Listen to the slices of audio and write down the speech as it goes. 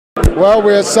Well,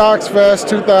 we're at Sox Fest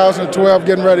 2012,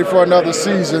 getting ready for another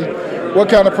season. What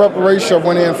kind of preparation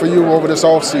went in for you over this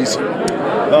off season?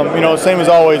 Same as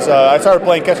always. I started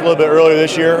playing catch a little bit earlier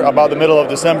this year, about the middle of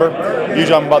December.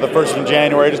 Usually I'm about the 1st of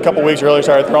January. Just a couple weeks earlier,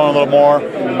 started throwing a little more.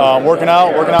 Working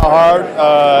out hard,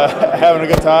 having a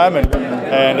good time, and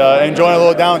enjoying a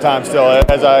little downtime still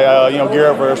as I gear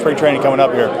up for spring training coming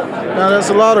up here. Now,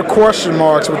 there's a lot of question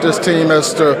marks with this team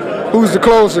as to who's the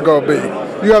closer going to be.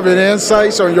 You have any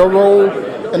insights on your role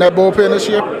in that bullpen this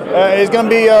year? It's going to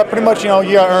be pretty much, you got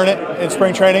to earn it in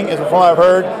spring training, is from what I've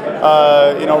heard.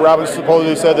 Robin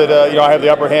supposedly said that, I have the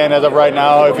upper hand as of right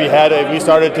now. If we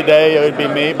started today, it would be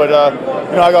me. But,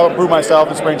 I got to prove myself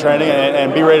in spring training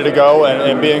and be ready to go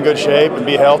and be in good shape and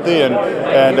be healthy. And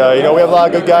we have a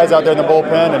lot of good guys out there in the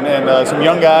bullpen and some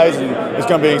young guys, and it's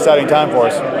going to be an exciting time for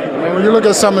us. When you look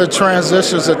at some of the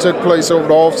transitions that took place over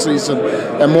the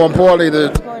offseason, and more importantly,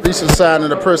 the recent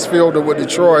signing of Chris Fielder with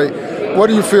Detroit, what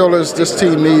do you feel does this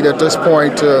team need at this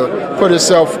point to put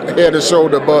itself head and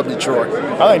shoulder above Detroit?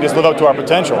 I think just live up to our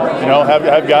potential.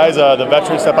 Have guys, the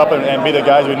veterans, step up and be the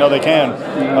guys we know they can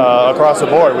across the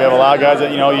board. We have a lot of guys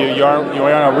that you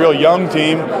aren't a real young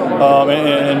team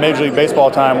in Major League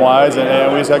Baseball time-wise,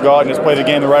 and we just got to go out and just play the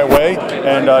game the right way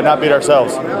and not beat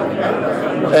ourselves.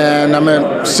 And I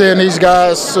mean, seeing these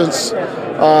guys since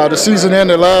the season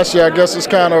ended last year, I guess it's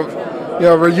kind of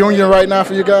a reunion right now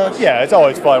for you guys? Yeah, it's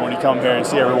always fun when you come here and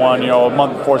see everyone, a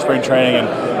month before spring training. And,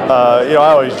 I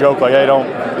always joke, like, hey,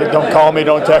 don't call me,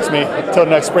 don't text me until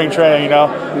next spring training,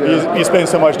 You spend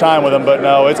so much time with them. But,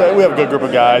 no, we have a good group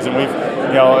of guys, and we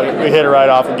hit it right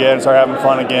off again, start having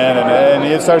fun again, and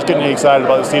it starts getting you excited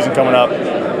about the season coming up.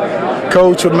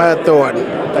 Coach with Matt Thornton.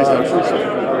 Thanks, Coach.